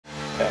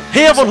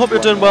Hey everyone, hope you're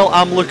doing well.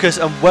 I'm Lucas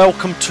and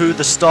welcome to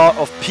the start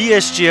of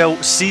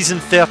PSGL Season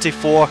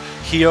 34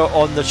 here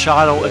on the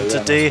channel, and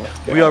today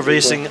we are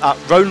racing at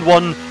Round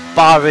 1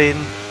 Bahrain,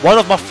 one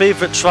of my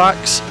favourite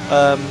tracks,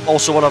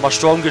 also one of my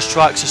strongest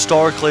tracks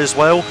historically as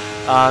well.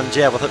 And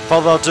yeah, without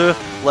further ado,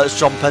 let's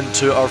jump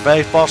into our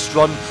very first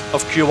run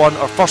of Q1,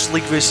 our first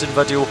league racing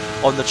video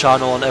on the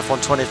channel on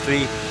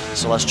F123.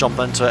 So let's jump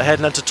into it,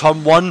 heading into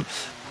turn 1.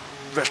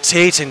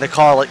 Rotating the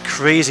car like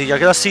crazy. You're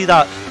going to see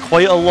that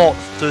quite a lot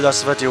through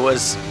this video.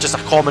 Is just a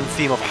common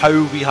theme of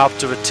how we have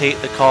to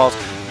rotate the cars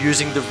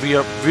using the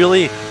rear,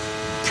 really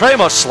pretty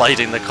much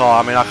sliding the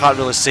car. I mean, I can't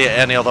really say it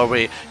any other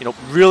way. You know,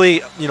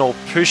 really, you know,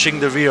 pushing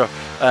the rear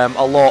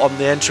a lot on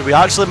the entry. We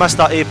actually missed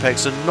that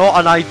apex, so not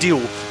an ideal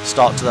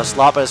start to this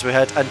lap as we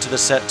head into the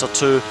sector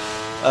 2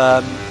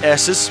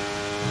 S's.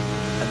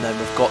 And then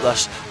we've got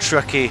this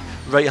tricky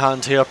right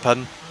hand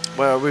hairpin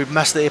where we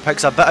missed the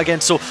apex a bit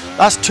again. So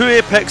that's 2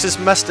 apexes,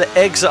 missed the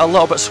exit a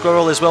little bit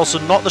squirrely as well,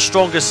 so not the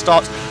strongest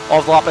start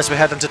of the lap as we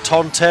head into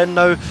turn 10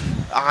 now.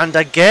 And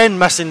again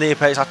missing the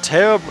apex, a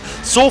terrible,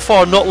 so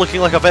far not looking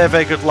like a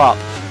very good lap.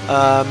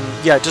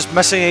 Yeah, just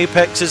missing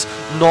apexes,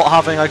 not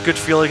having a good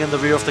feeling in the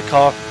rear of the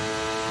car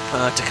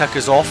to kick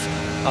us off.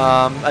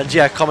 And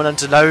yeah, coming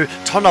into now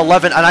turn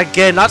 11, and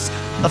again I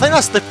think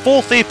that's the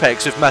 4th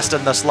apex we've missed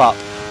in this lap.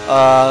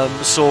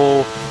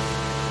 So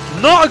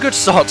not a good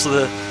start to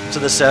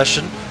the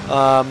session.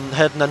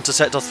 Heading into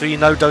sector 3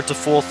 now, down to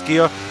 4th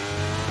gear.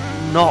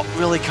 Not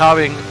really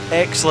carrying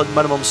excellent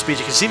minimum speed.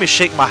 You can see me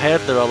shake my head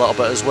there a little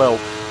bit as well,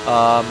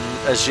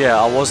 as yeah,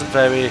 I wasn't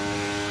very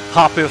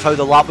happy with how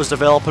the lap was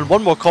developing.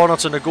 One more corner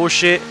to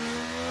negotiate,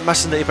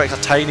 missing the apex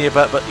a tiny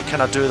bit, but you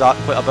kind of do that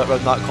quite a bit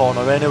around that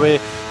corner anyway.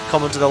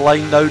 Coming to the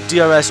line now,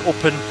 DRS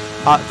open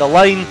at the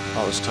line.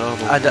 That was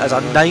terrible. And it is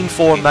a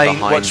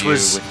 9.49, which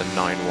was with a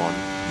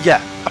 9.1. Yeah,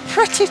 a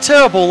pretty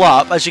terrible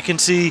lap. As you can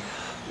see,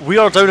 we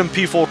are down in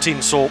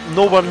P14, so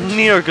nowhere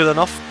near good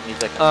enough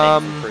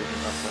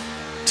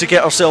to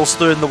get ourselves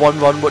through in the one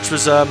run, which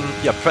was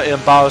yeah, pretty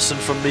embarrassing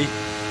from me.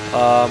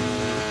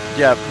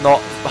 Yeah,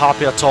 not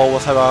happy at all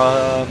with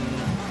how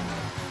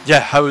yeah,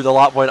 how the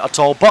lap went at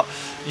all. But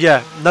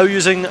yeah, now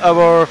using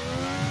our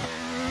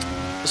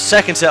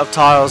second set of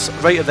tyres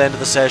right at the end of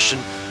the session,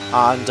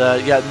 and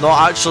yeah,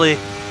 not actually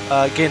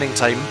gaining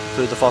time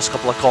through the first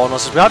couple of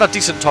corners. We had a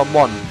decent turn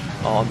 1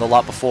 on the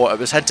lap before. It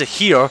was into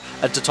here,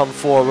 into turn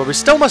 4, where we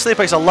still missed the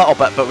apex a little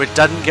bit, but we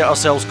didn't get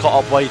ourselves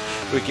caught up wide.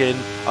 We gained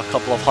a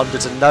couple of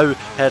hundreds, and now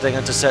heading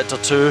into sector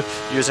 2,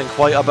 using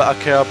quite a bit of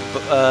curb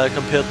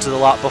compared to the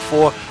lap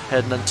before,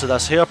 heading into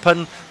this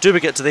hairpin. Do we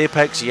get to the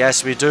apex?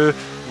 Yes, we do.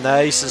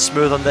 Nice and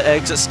smooth on the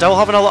exit, still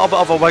having a little bit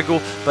of a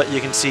wiggle, but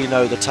you can see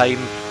now the time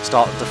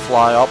starting to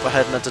fly up. We're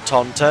heading into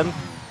turn 10.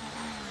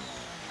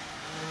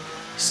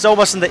 Still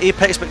missing the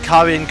apex, but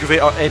carrying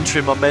greater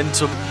entry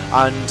momentum,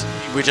 and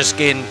we just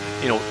gain,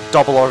 you know,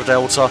 double our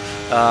delta.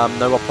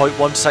 Now we're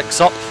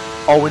 0.16 up.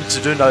 All we need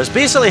to do now is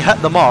basically hit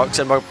the marks,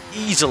 and we're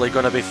easily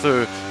going to be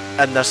through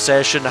in this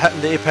session. Hitting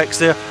the apex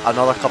there,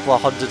 another couple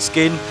of hundreds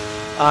gain,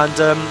 and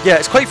yeah,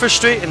 it's quite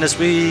frustrating as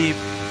we,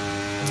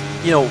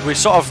 you know, we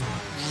sort of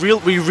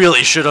we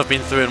really should have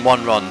been through in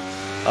one run.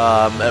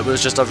 It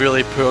was just a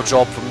really poor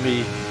job from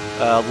me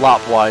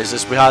lap wise,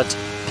 as we had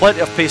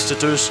plenty of pace to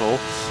do so.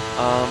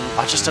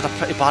 I just did a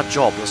pretty bad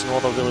job. There's no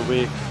other really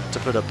way to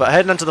put it. But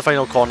heading into the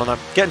final corner now,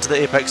 getting to the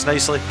apex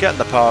nicely, getting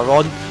the power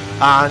on,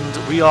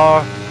 and we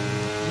are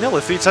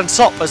nearly 3/10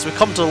 up as we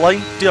come to the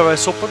line,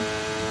 DRS open,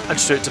 and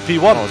straight to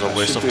P1. That was a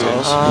waste of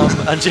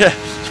tyres. And yeah,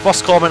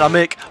 first comment I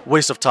make,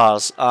 waste of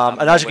tyres.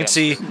 And as you can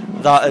see,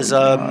 that is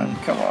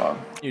come on.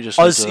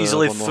 us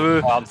easily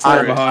through, and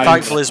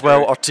thankfully as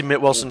well, our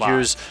teammate Wilson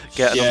Hughes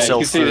getting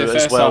himself through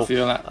as well,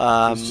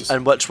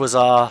 and which was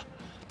a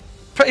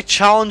pretty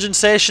challenging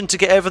session to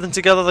get everything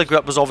together. The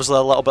grip was obviously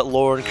a little bit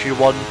lower in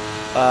Q1,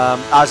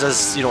 as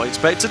is, you know,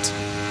 expected.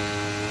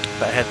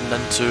 But heading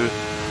into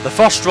the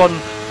first run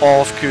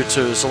of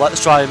Q2, so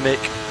let's try and make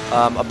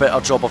a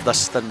better job of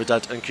this than we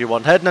did in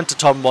Q1. Heading into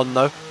turn 1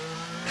 now,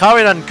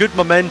 carrying in good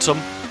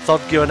momentum,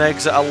 3rd gear and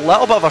exit, a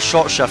little bit of a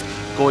short shift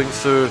going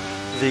through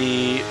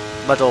the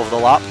middle of the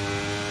lap,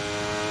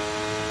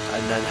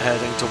 and then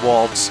heading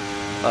towards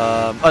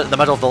the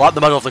middle of the lap,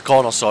 the middle of the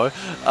corner, sorry.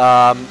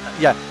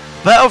 Yeah,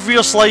 bit of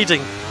rear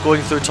sliding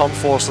going through turn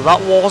 4, so that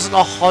wasn't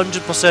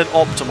 100%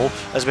 optimal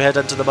as we head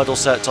into the middle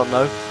sector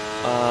now.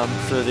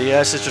 Through the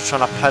S's, just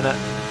trying to pin it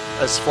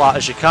as flat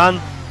as you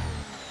can.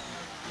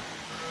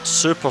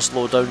 Super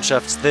slow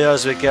downshifts there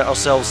as we get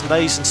ourselves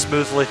nice and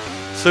smoothly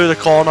through the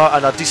corner,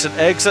 and a decent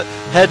exit.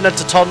 Heading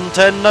into turn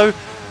 10 now.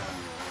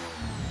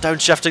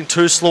 Downshifting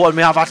too slow, and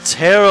we have a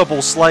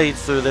terrible slide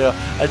through there,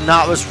 and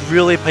that was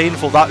really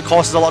painful. That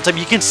cost us a lot of time.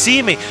 You can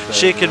see me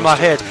shaking my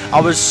head.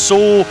 I was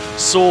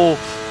so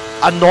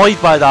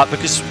annoyed by that,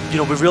 because, you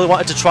know, we really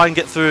wanted to try and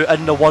get through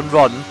in the one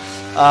run,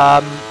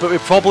 but we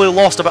probably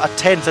lost about a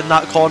 10th in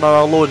that corner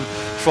alone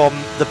from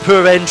the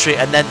poor entry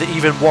and then the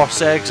even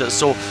worse exit.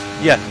 So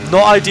yeah,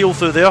 not ideal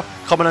through there.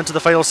 Coming into the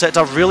final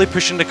sector, really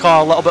pushing the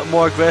car a little bit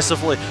more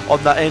aggressively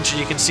on that entry.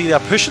 You can see they're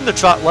pushing the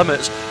track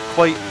limits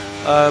quite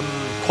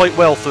quite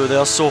well through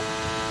there, so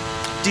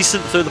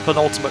decent through the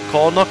penultimate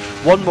corner.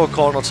 One more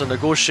corner to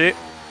negotiate.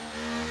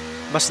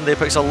 Missing the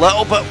apex a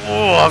little bit.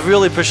 Oh,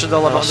 really pushing the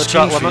limit on the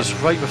track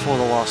limit. Right before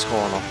the last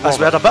corner. As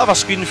we had a bit of a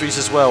screen freeze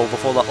as well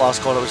before that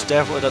last corner, which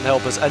definitely didn't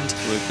help us. And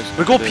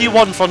we go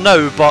P1 for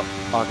now, but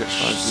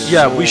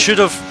yeah, we should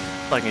have.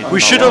 We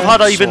should have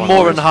had even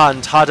more in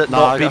hand had it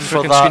not been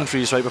for that screen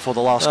freeze right before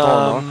the last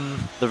corner.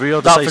 The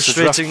rear decides to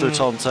drift through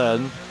turn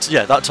 10.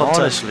 Yeah, that turn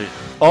 10. Honestly. It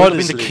would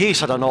have been the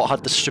case had I not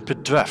had the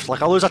stupid drift.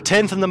 Like, I lose a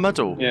 10th in the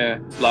middle. Yeah,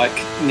 like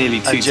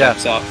nearly 2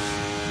 steps up.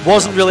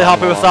 Wasn't really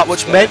happy with that,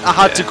 which meant I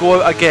had to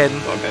go out again,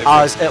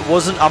 as it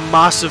wasn't a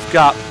massive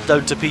gap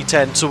down to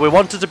P10. So we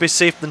wanted to be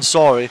safe than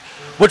sorry,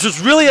 which was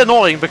really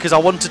annoying because I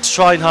wanted to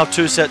try and have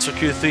 2 sets for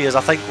Q3, as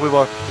I think we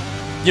were,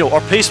 you know,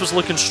 our pace was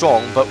looking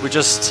strong, but we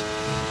just,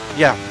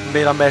 yeah,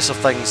 made a mess of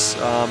things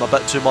a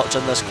bit too much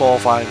in this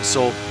qualifying.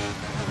 So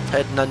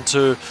heading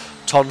into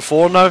turn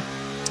 4 now,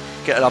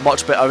 getting a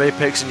much better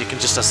apex, and you can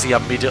just see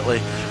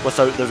immediately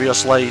without the rear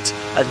slide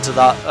into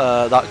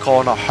that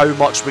corner how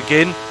much we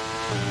gain.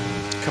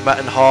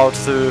 Committing hard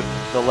through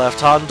the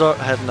left-hander,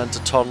 heading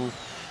into turn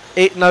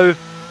 8 now.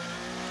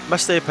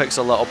 Missed the apex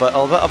a little bit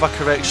of a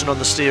correction on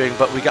the steering,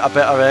 but we get a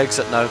better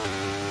exit now.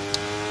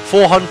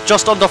 400,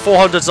 just under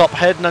 400's up,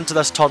 heading into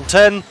this turn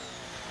 10.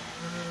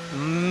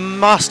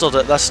 Mastered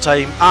it this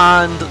time,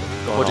 and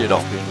what do you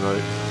know?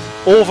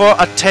 Over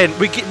a 10.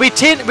 We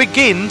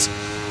gained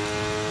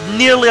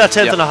nearly a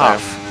tenth and a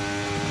half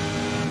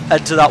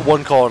into that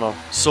one corner.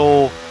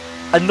 So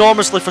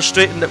enormously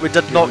frustrating that we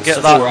did not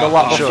get that the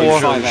lap before.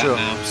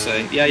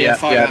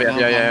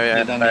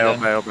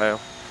 Bail.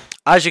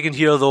 As you can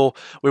hear though,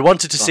 we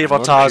wanted to save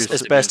our tyres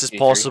as best as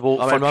possible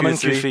for I'm in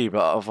Q3. Q3,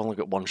 but I've only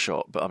got one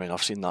shot. But I mean,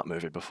 I've seen that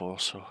movie before,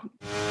 so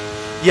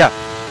yeah,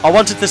 I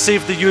wanted to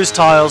save the used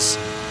tyres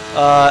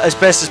as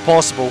best as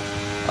possible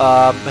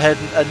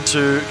heading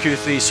into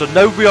Q3. So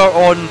now we are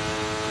on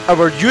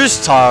our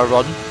used tyre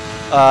run.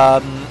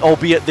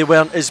 Albeit they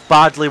weren't as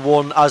badly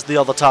worn as the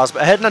other tyres,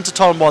 but heading into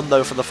turn 1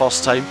 now for the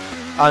first time,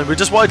 and we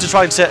just wanted to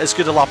try and set as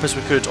good a lap as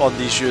we could on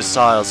these used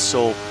tyres.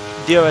 So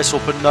DRS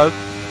open now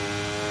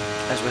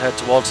as we head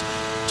towards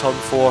turn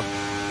 4,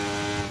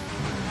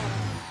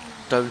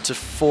 down to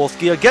 4th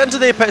gear, getting to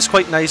the apex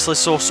quite nicely.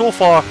 So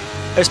far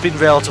it's been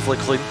relatively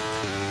clean.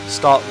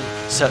 Starting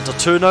sector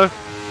 2 now,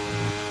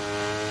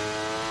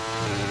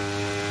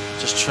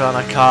 just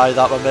trying to carry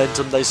that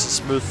momentum nice and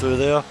smooth through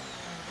there.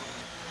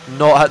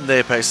 Not hitting the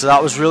apex, so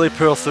that was really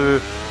poor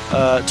through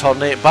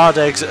turn 8. Bad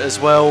exit as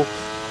well.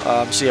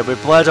 So yeah, we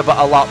bled a bit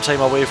of lap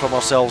time away from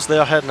ourselves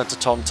there, heading into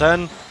turn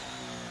 10.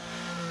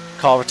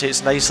 Car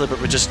rotates nicely,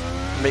 but we just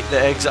make the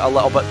exit a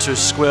little bit too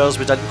square as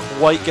we didn't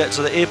quite get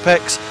to the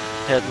apex.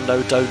 Heading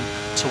now down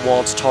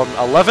towards turn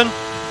 11.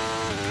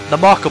 The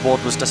marker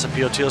board was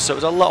disappeared here, so it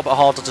was a little bit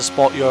harder to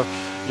spot your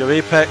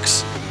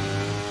apex.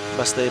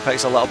 Missed the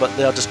apex a little bit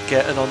there, just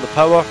getting on the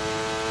power.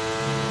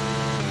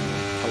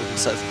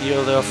 6th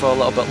gear there for a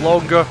little bit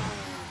longer.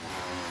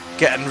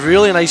 Getting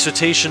really nice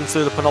rotation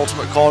through the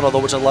penultimate corner though,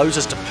 which allows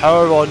us to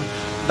power on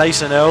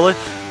nice and early.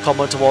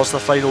 Coming towards the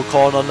final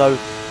corner now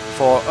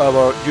for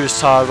our used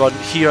tyre run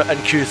here in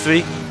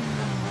Q3.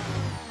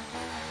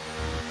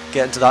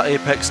 Getting to that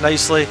apex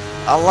nicely.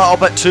 A little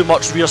bit too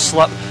much rear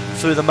slip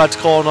through the mid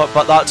corner,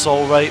 but that's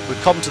alright. We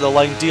come to the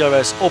line,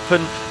 DRS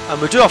open,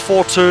 and we do a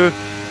 4-2,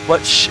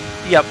 which,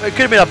 yeah, it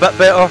could have been a bit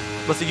better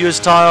with the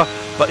used tyre,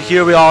 but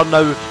here we are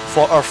now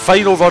for our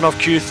final run of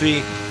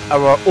Q3,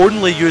 our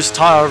only used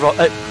tyre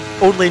run,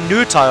 only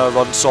new tyre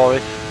run,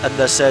 sorry, in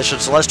this session.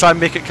 So let's try and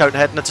make it count.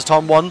 Heading into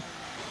turn 1,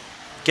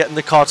 getting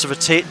the car to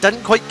rotate.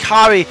 Didn't quite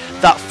carry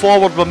that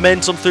forward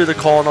momentum through the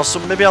corner, so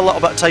maybe a little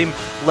bit of time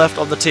left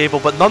on the table,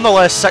 but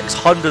nonetheless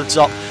 600s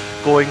up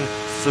going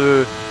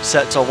through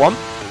sector 1.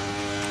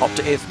 Up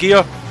to 8th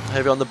gear,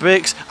 heavy on the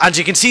brakes, and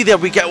you can see there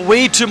we get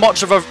way too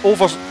much of our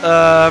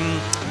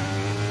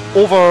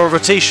over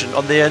rotation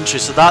on the entry,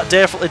 so that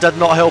definitely did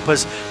not help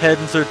us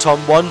heading through turn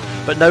 1.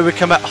 But now we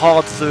commit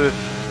hard through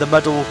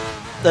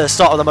the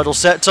start of the middle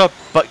sector,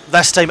 but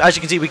this time, as you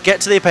can see, we get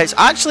to the apex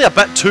actually a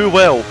bit too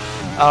well.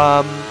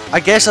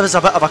 I guess it is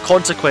a bit of a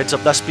consequence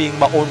of this being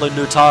my only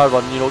new tyre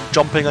run, you know,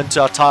 jumping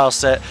into a tyre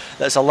set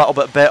that's a little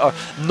bit better.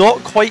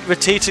 Not quite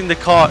rotating the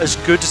car as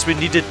good as we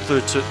needed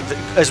to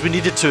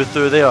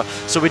through there.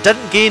 So we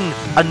didn't gain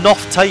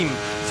enough time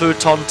through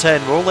turn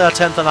 10. We're only a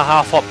tenth and a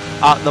half up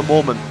at the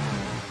moment,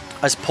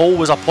 as pole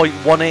was a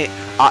 0.18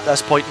 at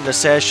this point in the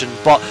session.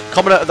 But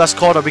coming out of this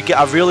corner, we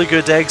get a really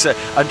good exit,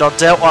 and our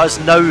delta is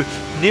now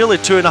nearly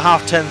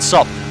 2.5 tenths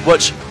up,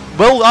 which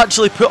will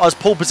actually put us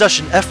pole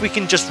position if we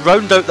can just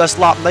round out this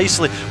lap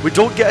nicely. We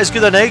don't get as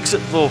good an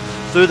exit though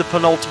through the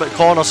penultimate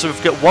corner, so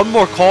we've got one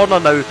more corner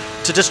now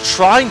to just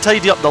try and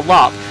tidy up the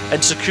lap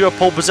and secure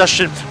pole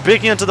position,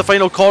 breaking into the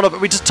final corner,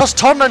 but we just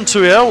turn in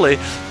too early,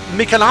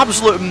 make an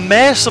absolute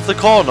mess of the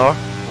corner.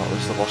 That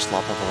was the worst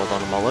lap I've ever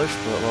done in my life,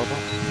 but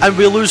whatever. And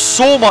we lose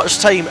so much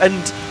time,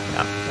 and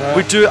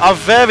we do a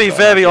very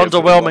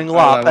underwhelming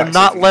lap, and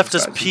that left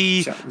us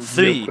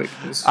P3.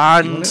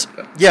 And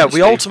yeah,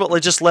 we ultimately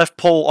just left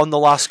pole on the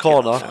last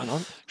corner.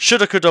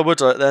 Shoulda, coulda,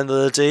 woulda at the end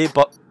of the day,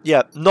 but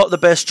yeah, not the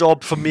best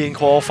job from me in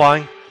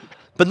qualifying.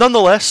 But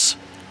nonetheless,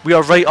 we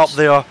are right up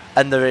there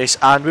in the race,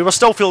 and we were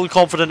still feeling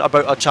confident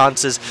about our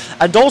chances,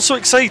 and also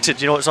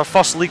excited. You know, it's our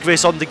first league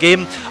race on the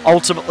game.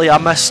 Ultimately, I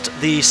missed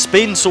the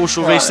Spain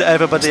social race that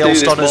everybody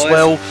else done as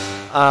well.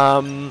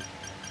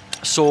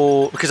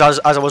 So, because as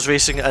I was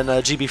racing in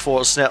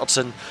GeForce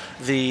Snetterton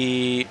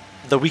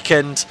the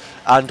weekend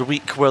and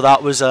week where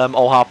that was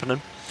all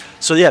happening.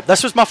 So yeah,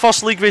 this was my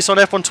first league race on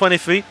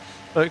F123.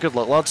 Right, good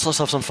luck, lads. Let's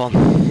have some fun.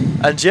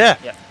 And yeah,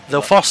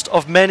 the first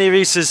of many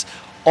races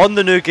on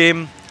the new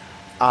game,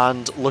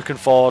 and looking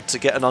forward to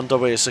getting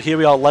underway. So here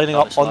we are lining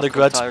up on the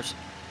grid,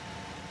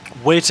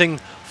 waiting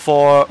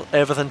for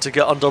everything to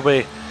get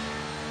underway.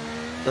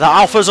 The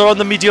alphas are on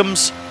the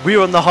mediums,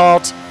 we're on the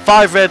hard.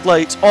 5 red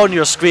lights on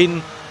your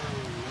screen,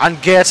 and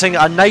getting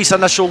a nice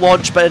initial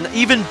launch, but an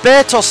even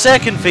better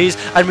second phase,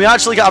 and we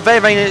actually get a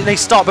very, very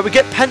nice start, but we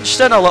get pinched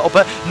in a little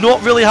bit,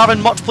 not really having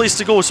much place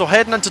to go, so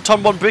heading into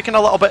turn 1, braking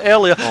a little bit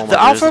earlier. The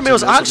Alfa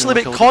Romeos actually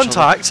make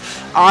contact,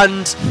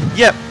 and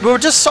yeah, we were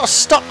just sort of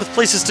stuck with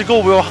places to go.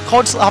 We were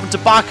constantly having to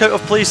back out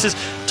of places.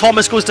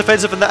 Thomas goes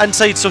defensive in the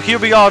inside, so here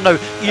we are now.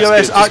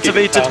 ERS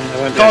activated,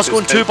 cars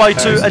going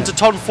 2x2 into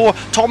turn 4.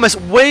 Thomas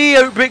way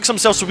outbreaks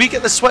himself, so we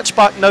get the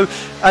switchback now,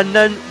 and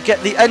then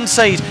get the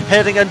inside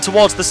heading in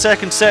towards the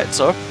second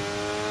sector.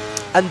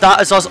 And that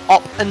is us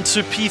up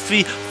into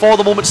P3 for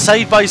the moment,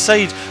 side by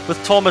side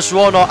with Thomas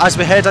Ronner as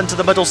we head into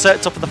the middle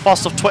sector for the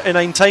first of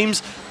 29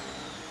 times.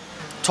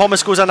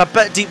 Thomas goes in a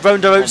bit deep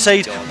round our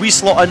outside, we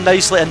slot in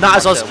nicely, and that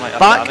is us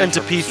back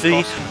into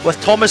P3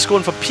 with Thomas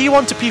going from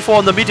P1 to P4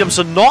 on the medium,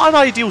 so not an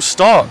ideal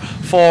start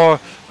for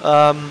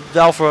the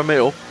Alfa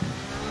Romeo.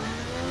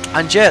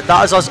 And yeah,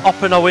 that is us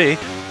up and away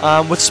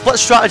with split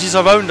strategies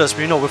around us.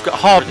 You know, we've got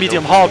hard,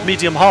 medium, hard,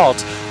 medium, hard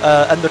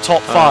in the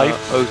top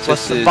 5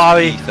 with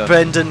Barry,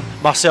 Brendan,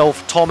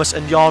 myself, Thomas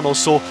and Jarno,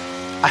 so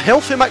a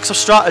healthy mix of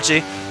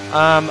strategy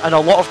and a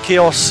lot of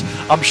chaos,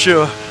 I'm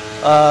sure,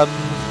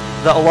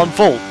 that'll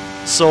unfold.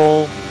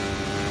 So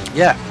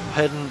yeah,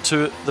 heading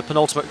to the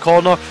penultimate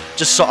corner,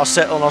 just sort of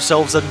settling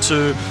ourselves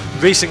into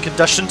racing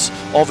conditions,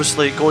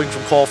 obviously going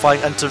from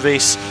qualifying into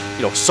race,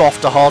 you know,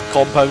 soft to hard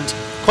compound.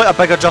 Quite a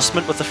big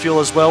adjustment with the fuel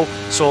as well,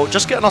 so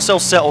just getting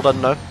ourselves settled in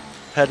now,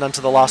 heading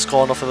into the last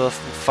corner for the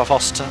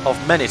first of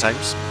many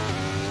times.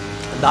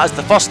 And that is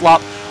the first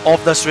lap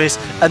of this race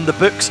in the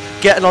books.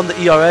 Getting on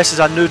the ERS, as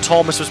I knew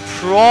Thomas was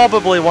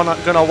probably going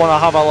to want to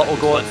have a little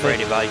go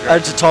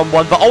into turn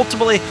 1, but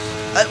ultimately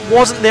it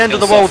wasn't the end of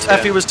the world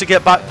if he was to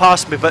get back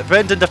past me. But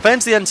Brendan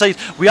defends the inside.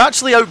 We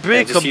actually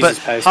outbreak him, but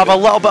have a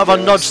little bit of a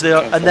nudge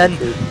there, and then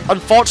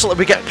unfortunately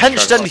we get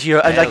pinched in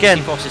here, and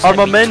again our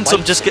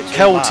momentum just get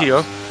killed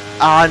here.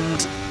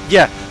 And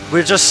yeah,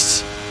 we're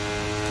just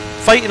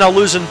fighting a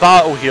losing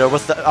battle here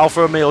with the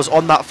Alfa Romeos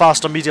on that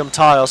faster medium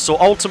tyre. So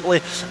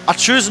ultimately I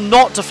choose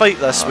not to fight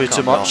this way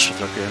too much.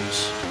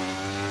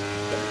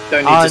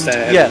 And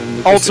yeah,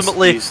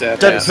 ultimately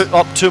didn't put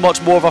up too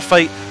much more of a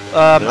fight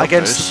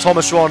against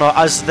Thomas Ronner,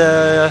 as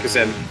they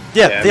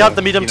had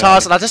the medium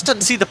tyres, and I just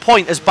didn't see the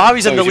point, as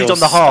Barry's in the lead on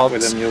the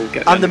hards,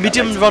 and the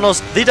medium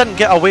runners, they didn't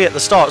get away at the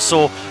start,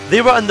 so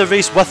they were in the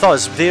race with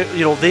us.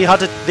 They had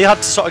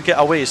to sort of get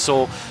away,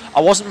 so I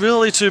wasn't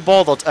really too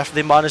bothered if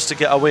they managed to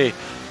get away.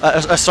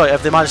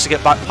 If they managed to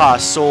get back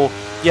past. So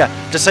yeah,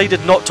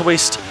 decided not to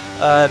waste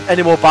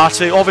any more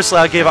battery. Obviously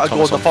I gave it a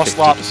go on the first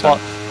lap, but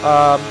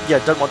yeah,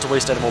 didn't want to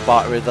waste any more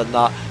battery than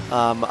that,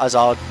 as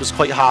I was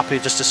quite happy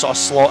just to sort of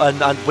slot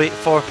in and wait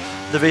for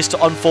the race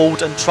to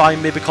unfold and try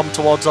and maybe come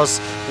towards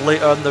us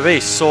later in the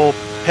race. So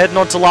heading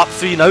on to lap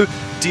 3 now.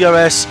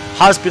 DRS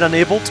has been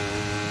enabled,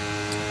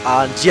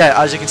 and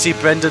yeah, as you can see,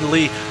 Brendan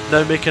Lee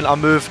now making a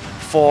move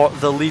for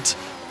the lead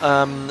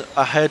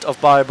ahead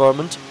of Barry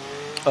Burmond,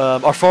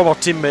 our former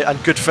teammate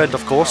and good friend,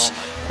 of course.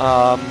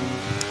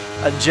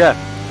 And yeah,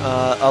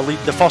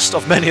 the first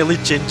of many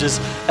lead changes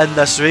in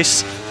this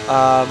race.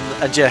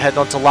 And yeah, heading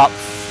on to lap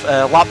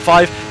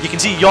 5. You can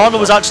see Jarno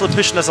was actually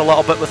pushing us a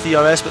little bit with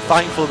ERS, but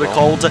thankfully we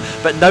called it.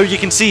 But now you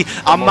can see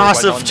a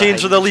massive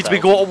change for the lead. We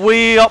go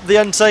way up the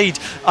inside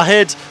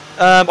ahead,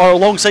 or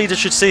alongside I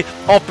should say,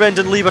 of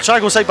Brendan Lee. We're trying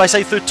to go side by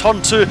side through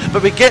turn 2,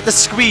 but we get the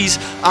squeeze,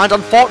 and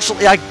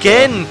unfortunately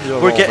again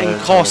we're getting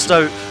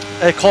costed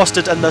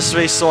in this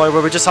race, sorry,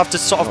 where we just have to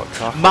sort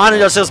of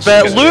manage ourselves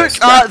better.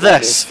 Look at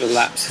this,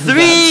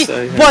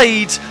 3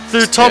 wide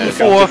through turn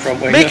 4,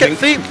 make it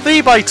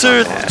 3 by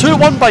 2,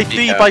 1 by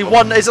 3 by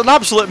 1. It's an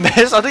absolute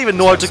mess, I don't even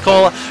know how to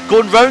call it.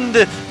 Going round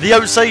the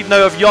outside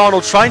now of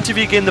Jarno, trying to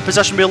regain the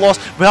position we lost.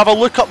 We have a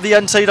look up the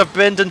inside of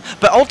Brendan,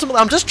 but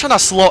ultimately I'm just trying to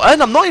slot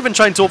in, I'm not even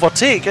trying to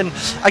overtake, and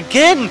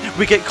again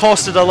we get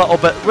costed a little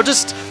bit.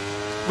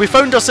 We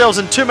found ourselves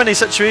in too many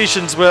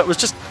situations where it was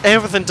just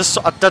everything just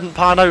sort of didn't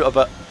pan out a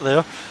bit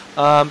there.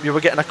 You were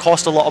getting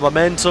a lot of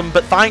momentum,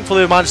 but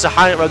thankfully we managed to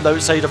hang it around the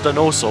outside of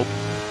Donoso.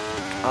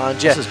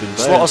 And yeah,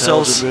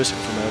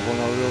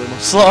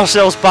 slot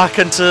ourselves back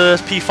into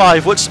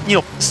P5, which, you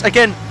know,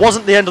 again,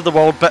 wasn't the end of the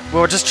world, but we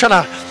were just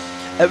trying to...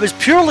 It was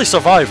purely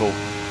survival.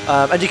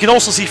 And you can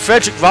also see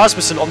Frederick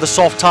Rasmussen on the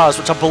soft tyres,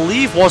 which I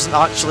believe wasn't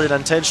actually an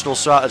intentional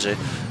strategy.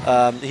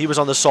 He was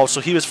on the soft,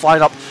 so he was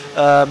flying up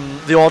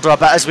the order a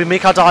bit as we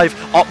make a dive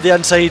up the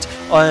inside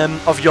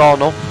of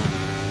Jarno.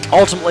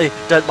 Ultimately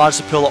didn't manage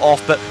to pull it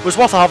off, but was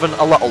worth having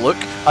a little look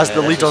as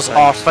the leaders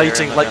are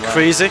fighting like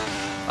crazy.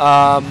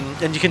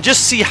 And you can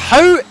just see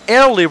how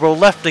early we're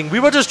lifting. We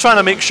were just trying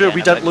to make sure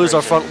we didn't lose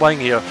our front wing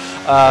here.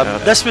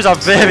 This was a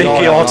very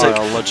chaotic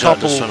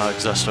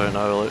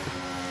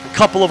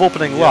couple of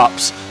opening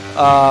laps.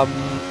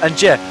 And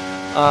yeah,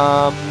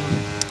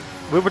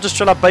 we were just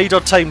trying to bide our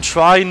time,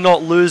 try and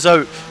not lose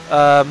out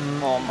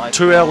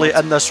too early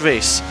in this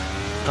race.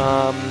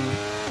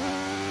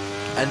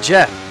 And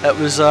yeah, it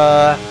was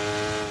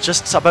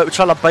just about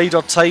trying to bide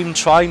our time,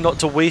 trying not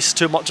to waste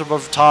too much of our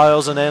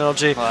tyres and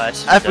energy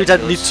if we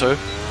didn't need to.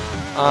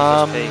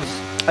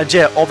 And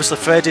yeah, obviously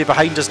Freddie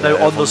behind us now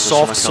on those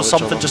softs, so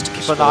something just to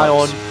keep an eye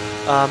on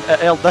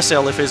at this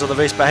early phase of the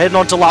race. But heading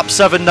on to lap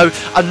 7 now,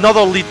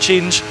 another lead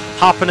change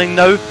happening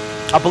now.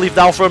 I believe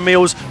the Alfa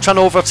Romeos trying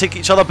to overtake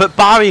each other, but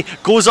Barry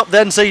goes up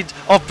the inside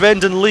of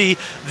Brendan Lee.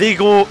 They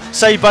go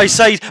side by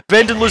side.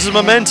 Brendan loses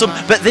momentum,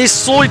 but they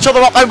slow each other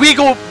up, and we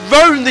go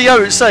round the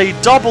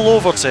outside, double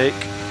overtake.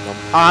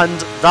 And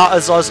that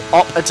is us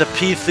up into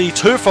P3,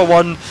 2 for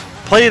 1,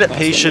 playing it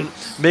patient,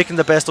 making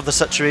the best of the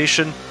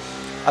situation.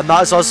 And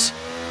that is us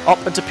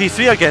up into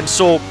P3 again.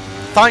 So,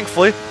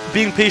 thankfully,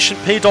 being patient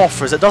paid off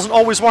for us. It doesn't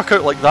always work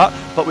out like that,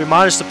 but we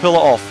managed to pull it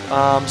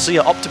off. So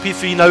yeah, up to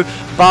P3 now.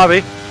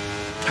 Barry,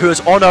 who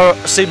is on our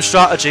same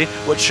strategy,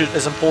 which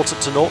is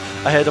important to note,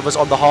 ahead of us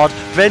on the hard.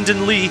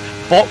 Brendan Lee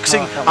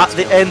boxing at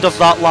the end of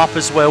that lap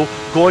as well,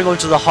 going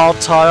onto the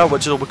hard tyre,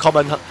 which will be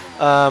coming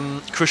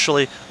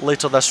crucially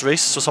later this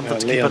race, so something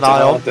to keep an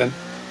eye on.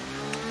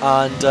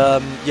 And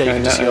yeah,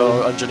 you can see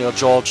our engineer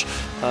George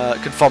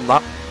confirm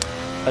that.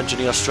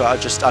 Engineer,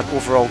 strategist and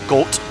overall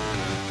GOAT,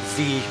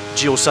 the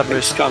Geo Sim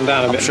race.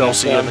 I'm sure I'll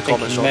see you in the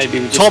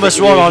comments. Thomas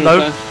Ronan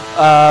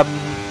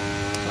now.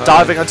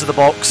 Diving into the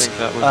box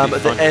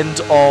at the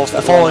end of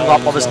the following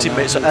lap of his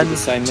teammates, so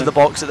into the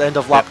box at the end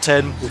of lap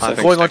 10,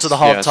 going onto the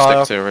hard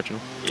tyre,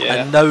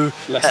 and now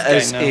it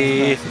is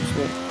a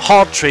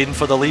hard train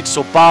for the lead,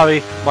 so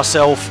Barry,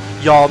 myself,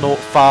 Jarno,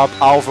 Fab,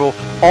 Alvaro,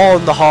 all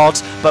on the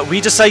hards, but we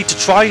decide to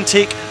try and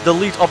take the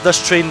lead of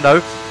this train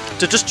now,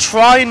 to just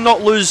try and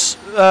not lose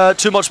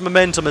too much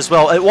momentum as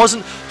well. It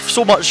wasn't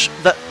so much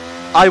that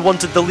I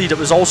wanted the lead, it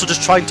was also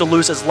just trying to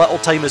lose as little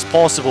time as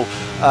possible,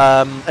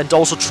 and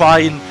also try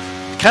and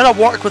kind of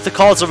work with the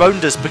cars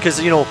around us, because,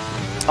 you know,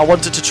 I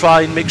wanted to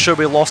try and make sure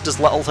we lost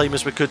as little time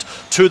as we could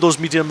to those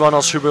medium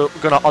runners who were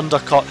going to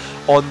undercut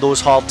on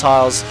those hard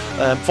tyres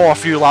for a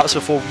few laps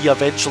before we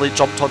eventually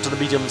jumped onto the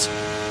mediums.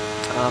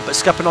 But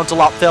skipping on to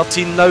lap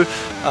 13 now,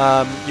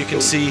 you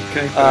can see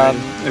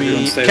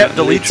we kept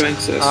the lead,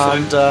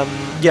 and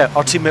yeah,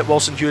 our teammate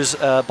Wilson Hughes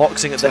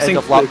boxing at the end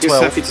of lap 12.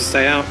 We're happy to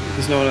stay out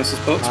because no one else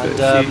has boxed, and,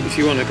 but if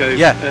you want to go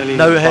early,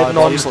 now heading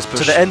on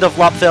to the end of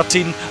lap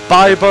 13,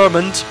 Barry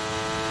Bermond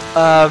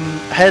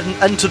heading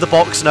into the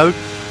box now,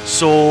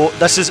 so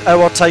this is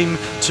our time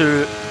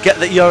to get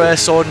the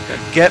ERS on,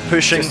 get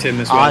pushing,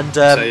 and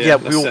yeah,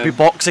 we will be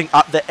boxing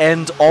at the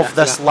end of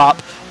this lap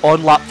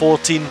on lap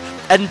 14.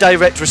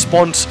 Indirect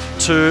response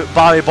to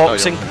Barry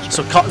boxing,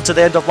 so cutting to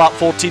the end of lap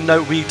 14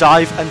 now, we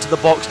dive into the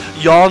box.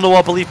 Jarno,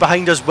 I believe,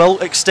 behind us will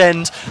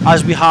extend,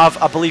 as we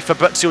have, I believe,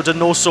 Fabrizio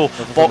Donoso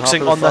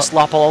boxing on this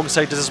lap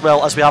alongside us, as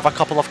well as we have a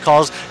couple of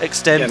cars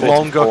extend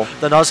longer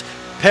than us.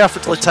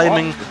 Perfectly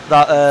timing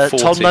that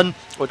turn-in,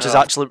 which is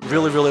actually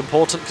really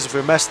important, because if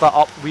we mess that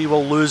up, we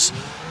will lose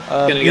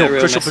you know,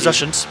 crucial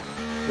positions.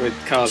 With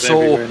cars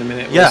everywhere in a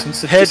minute. Yeah,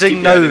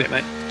 heading now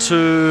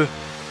to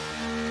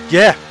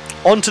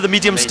onto the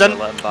medium stint,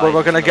 where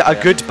we're going to get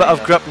a good bit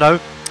of grip now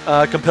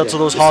compared to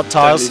those hard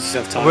tyres,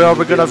 where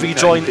we're going to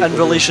rejoin in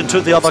relation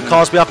to the other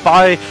cars. We have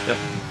Barry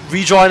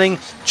rejoining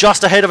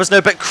just ahead of us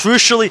now, but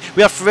crucially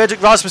we have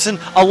Frederick Rasmussen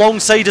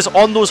alongside us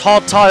on those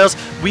hard tyres.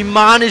 We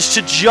managed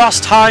to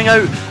just hang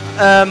out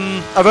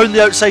around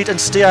the outside and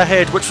stay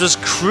ahead, which was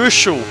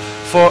crucial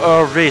for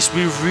our race.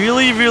 We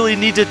really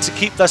needed to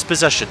keep this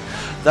position.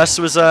 This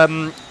was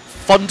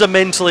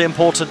fundamentally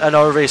important in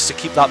our race to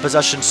keep that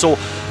position, so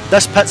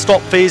this pit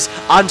stop phase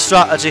and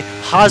strategy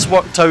has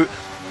worked out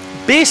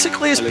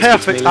basically as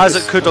perfect as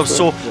it could have.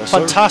 So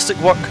fantastic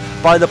work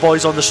by the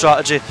boys on the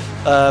strategy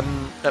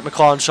at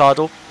McLaren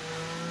Shadow.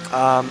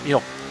 You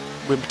know,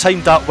 we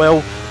timed that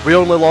well. We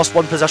only lost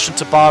one position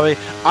to Barry,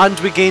 and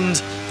we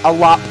gained a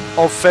lap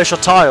of fresher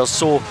tyres.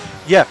 So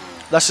yeah,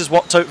 this has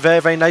worked out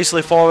very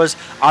nicely for us,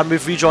 and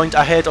we've rejoined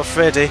ahead of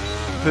Freddie,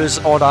 who's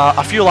on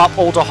a few lap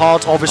older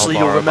hard. Obviously,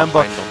 you'll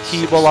remember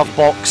he will have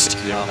boxed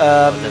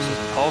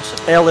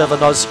earlier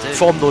than us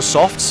from those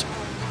softs.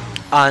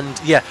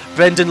 And yeah,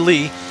 Brendan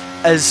Lee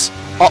is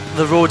up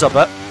the road a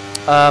bit,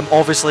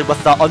 obviously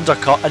with that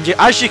undercut. And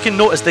as you can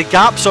notice, the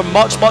gaps are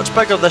much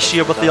bigger this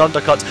year with the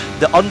undercuts.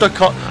 The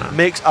undercut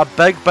makes a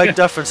big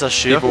difference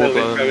this year.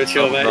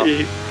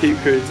 Keep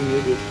cruising.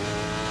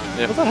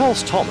 Where the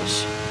hell's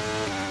Thomas?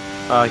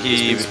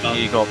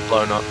 He got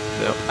blown up.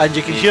 Yep. And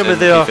you can hear me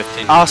there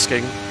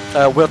asking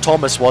where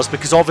Thomas was,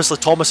 because obviously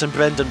Thomas and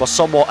Brendan were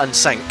somewhat in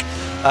sync.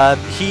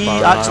 He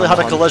actually had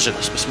a collision,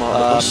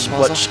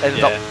 which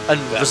ended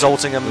up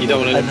resulting in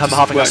him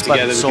having a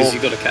spin. So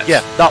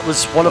yeah, that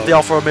was one of the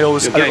Alfa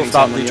Romeos out of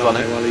that lead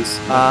running.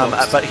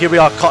 But here we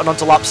are, cutting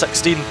onto lap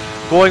 16,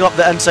 going up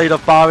the inside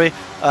of Barry.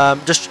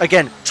 Just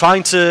again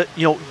trying to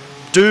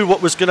do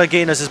what was going to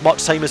gain us as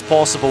much time as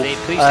possible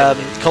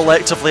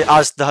collectively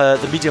as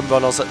the medium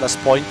runners at this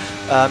point,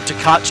 to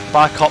catch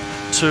back up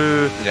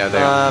to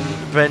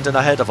Brendan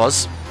ahead of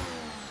us.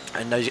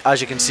 And now,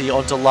 as you can see,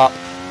 onto lap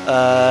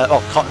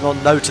cutting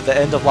on now to the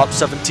end of lap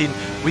 17,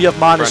 we have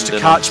managed to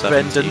catch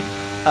Brendan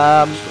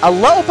a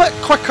little bit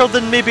quicker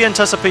than maybe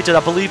anticipated. I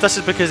believe this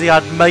is because he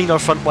had minor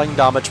front wing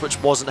damage,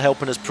 which wasn't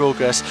helping his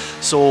progress.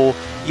 So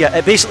yeah,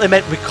 it basically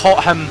meant we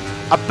caught him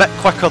a bit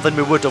quicker than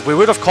we would have. We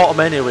would have caught him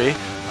anyway,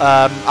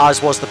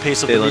 as was the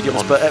pace of the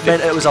mediums, but it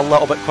meant it was a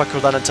little bit quicker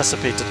than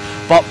anticipated.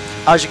 But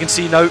as you can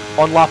see now,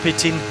 on lap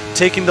 18,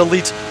 taking the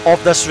lead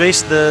of this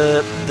race,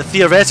 the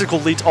theoretical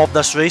lead of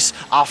this race,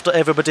 after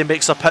everybody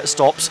makes their pit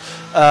stops.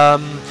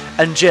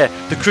 And yeah,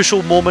 the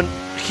crucial moment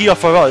here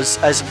for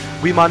us is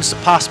we managed to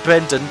pass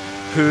Brendan,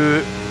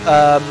 who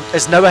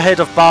is now ahead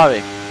of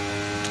Barry.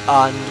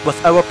 And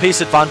with our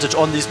pace advantage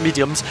on these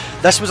mediums,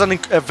 this was a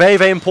very,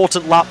 very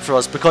important lap for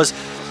us, because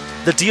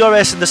the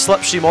DRS and the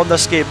slipstream on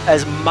this game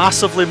is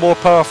massively more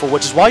powerful,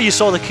 which is why you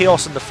saw the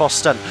chaos in the first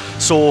stint.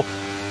 So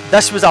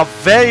this was a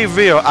very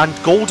rare and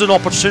golden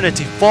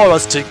opportunity for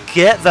us to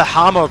get the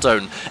hammer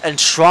down and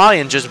try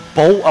and just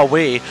bolt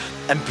away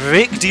and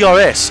break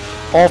DRS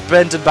of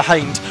Brendan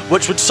behind,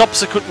 which would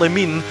subsequently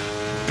mean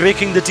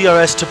breaking the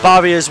DRS to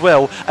Barry as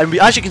well. And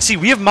as you can see,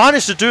 we have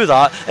managed to do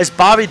that as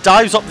Barry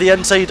dives up the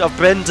inside of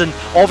Brendan,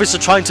 obviously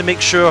trying to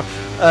make sure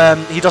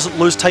he doesn't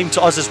lose time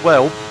to us as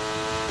well.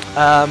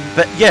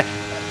 But yeah,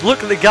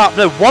 look at the gap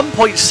now,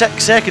 1.6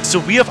 seconds, so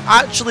we have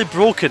actually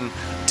broken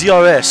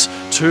DRS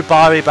to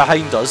Barry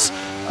behind us,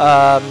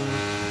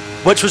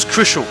 which was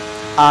crucial.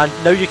 And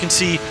now you can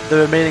see the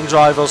remaining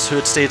drivers who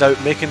had stayed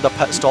out making their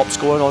pit stops,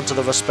 going on to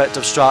their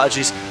respective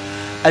strategies.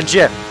 And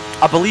yeah,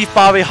 I believe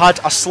Barry had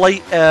a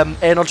slight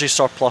energy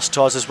surplus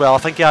to us as well. I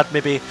think he had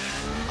maybe,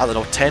 I don't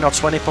know, 10 or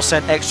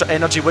 20% extra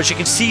energy, which you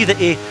can see that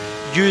he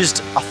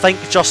used, I think,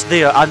 just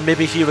there and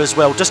maybe here as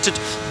well, just to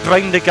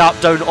bring the gap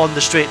down on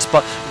the straights.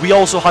 But we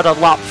also had a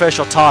lap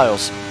fresher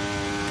tyres,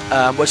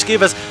 which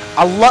gave us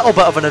a little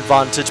bit of an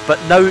advantage. But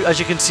now, as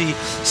you can see,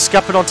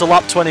 skipping on to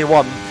lap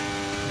 21,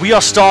 we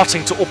are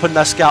starting to open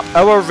this gap.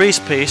 Our race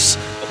pace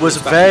was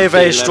very,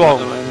 very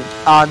strong,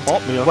 and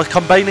we're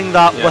combining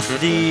that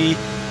with the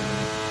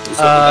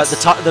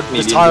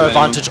tyre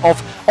advantage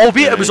of,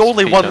 albeit it was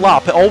only one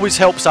lap, it always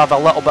helps to have a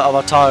little bit of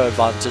a tyre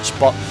advantage,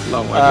 but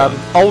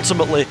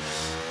ultimately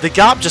the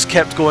gap just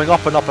kept going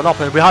up and up and up,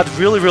 and we had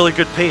really, really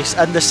good pace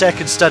in the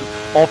second stint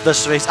of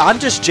this race, and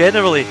just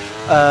generally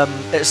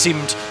it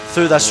seemed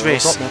through this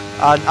race.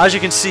 And as you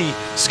can see,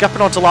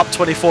 skipping on to lap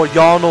 24,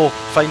 Jarno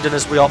finding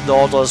his way up the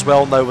order as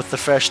well now with the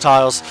fresh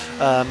tyres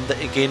that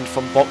he gained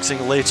from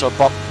boxing later.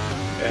 But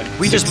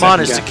we just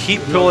managed to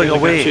keep pulling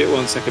away,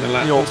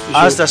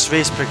 as this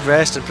race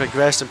progressed and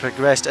progressed and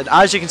progressed. And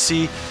as you can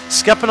see,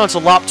 skipping on to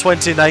lap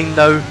 29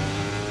 now,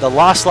 the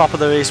last lap of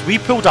the race, we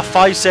pulled a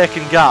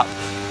 5-second gap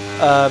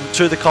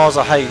to the cars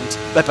behind,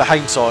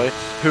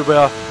 who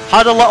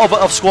had a little bit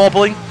of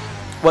squabbling,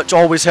 which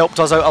always helped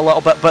us out a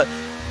little bit. But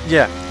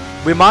yeah,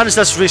 we managed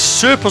this race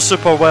super,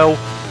 super well,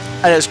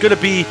 and it's going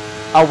to be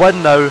a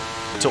win now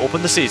to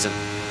open the season.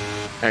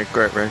 Hey,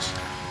 great race.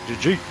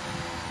 GG.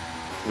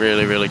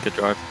 Really, really good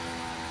drive.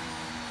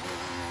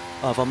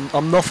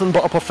 I'm nothing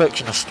but a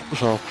perfectionist,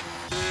 so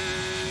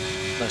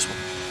nice one.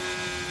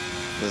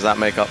 Does that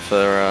make up for?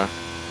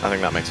 I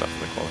think that makes up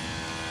for the quality.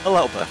 A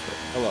little bit.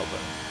 A little bit.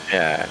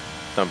 Yeah.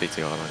 Don't be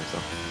too hard on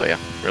yourself. But yeah,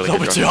 really. Don't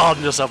good be too hard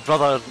on yourself,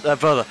 brother.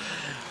 Brother.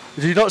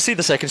 Did you not see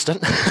the second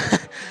stint?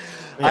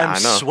 Yeah, I'm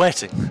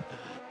sweating.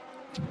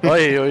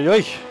 Oi, oi,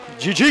 oi.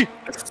 GG.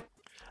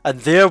 And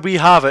there we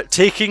have it,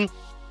 taking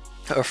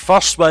our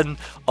first win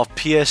of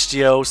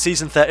PSGL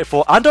Season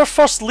 34 and our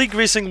first league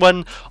racing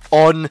win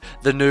on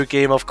the new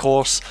game, of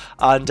course.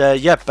 And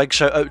yeah, big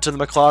shout out to the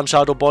McLaren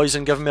Shadow boys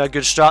and giving me a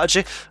good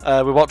strategy.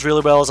 We worked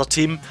really well as a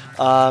team.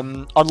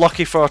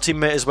 Unlucky for our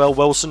teammate as well,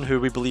 Wilson, who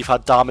we believe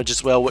had damage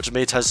as well, which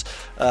made his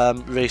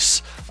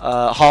race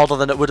harder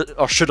than it would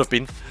or should have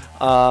been.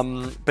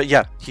 But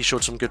yeah, he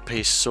showed some good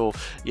pace, so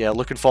yeah,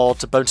 looking forward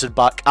to bouncing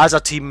back as a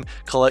team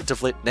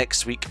collectively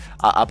next week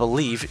at, I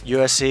believe,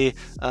 USA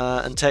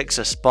and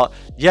Texas. But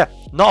yeah,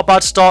 not a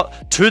bad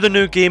start to the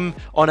new game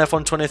on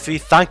F1 23.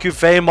 Thank you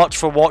very much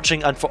for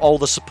watching and for all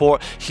the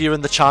support here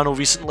in the channel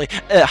recently.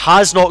 It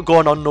has not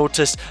gone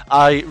unnoticed.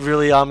 I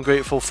really am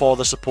grateful for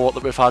the support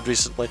that we've had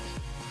recently.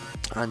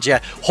 And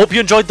yeah, hope you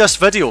enjoyed this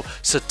video.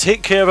 So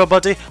take care,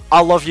 everybody.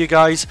 I love you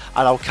guys,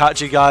 and I'll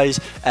catch you guys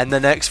in the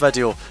next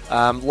video.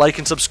 Like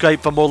and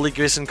subscribe for more league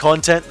racing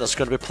content. There's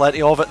going to be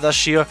plenty of it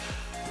this year.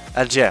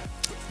 And yeah,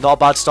 not a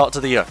bad start to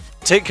the year.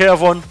 Take care,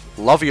 everyone.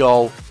 Love you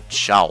all.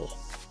 Ciao.